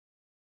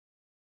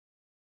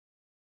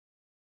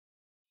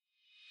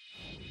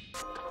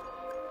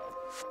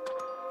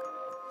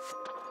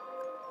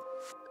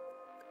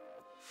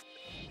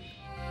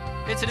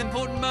It's an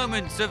important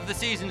moment of the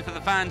season for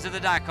the fans of the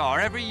Dakar.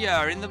 Every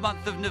year in the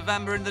month of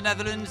November in the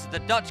Netherlands, the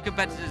Dutch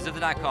competitors of the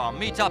Dakar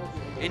meet up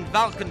in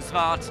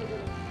Valkenswaard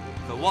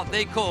for what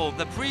they call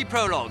the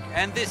pre-prologue,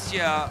 and this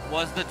year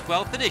was the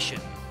 12th edition.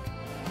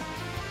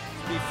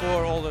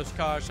 Before all those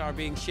cars are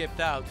being shipped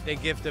out, they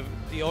give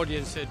the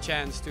audience a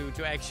chance to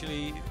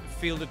actually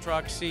feel the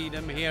trucks, see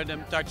them, hear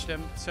them, touch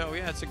them. So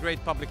yeah, it's a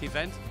great public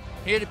event.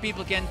 Here the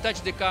people can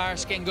touch the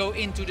cars, can go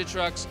into the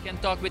trucks, can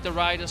talk with the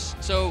riders.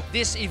 So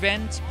this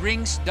event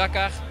brings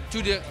Dakar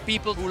to the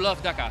people who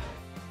love Dakar.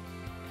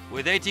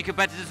 With 80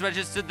 competitors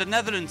registered, the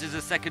Netherlands is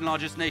the second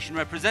largest nation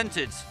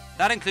represented.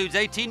 That includes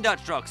 18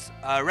 Dutch trucks,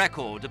 a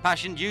record, a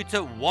passion due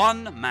to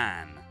one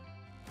man.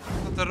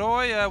 De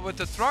Rooij with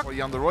the truck.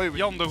 Jan de Rooij.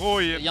 Jan de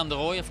Rooij. Jan de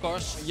Rooij, of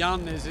course.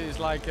 Jan is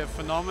like a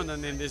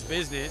phenomenon in this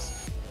business.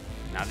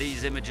 Now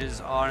these images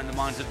are in the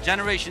minds of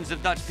generations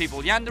of Dutch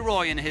people. Jan de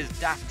Rooij and his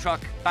daft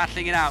truck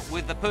battling it out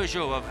with the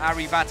Peugeot of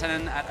Arie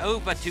Vatanen at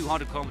over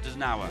 200 kilometers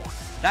an hour.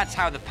 That's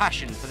how the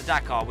passion for the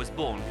Dakar was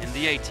born in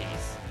the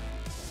 80s.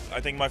 I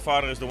think my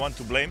father is the one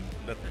to blame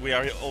that we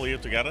are all here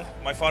together.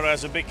 My father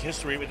has a big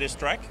history with this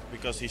track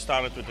because he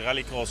started with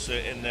rallycross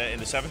in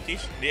the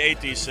 70s. In the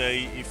 80s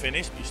he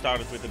finished. He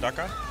started with the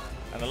Dakar,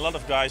 and a lot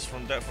of guys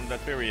from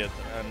that period,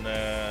 and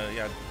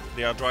yeah,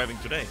 they are driving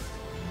today.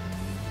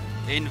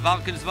 In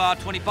Valkenswaard,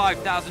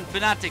 25,000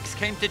 fanatics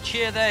came to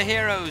cheer their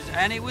heroes,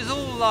 and it was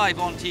all live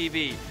on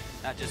TV.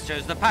 That just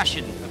shows the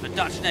passion of the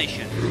Dutch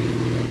nation.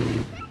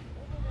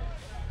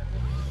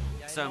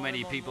 So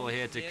many people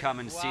here to come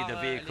and see the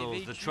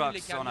vehicles, the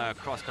trucks on a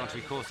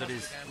cross-country course that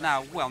is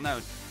now well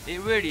known. It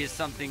really is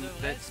something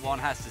that one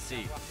has to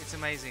see. It's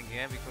amazing,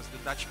 yeah, because the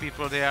Dutch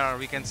people, they are,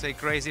 we can say,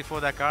 crazy for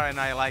Dakar, and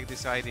I like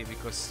this idea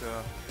because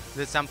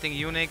there's something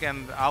unique,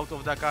 and out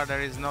of Dakar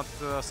there is not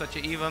such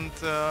an event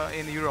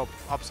in Europe,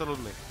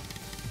 absolutely.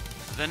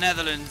 The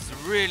Netherlands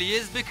really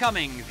is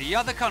becoming the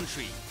other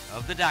country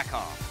of the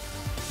Dakar.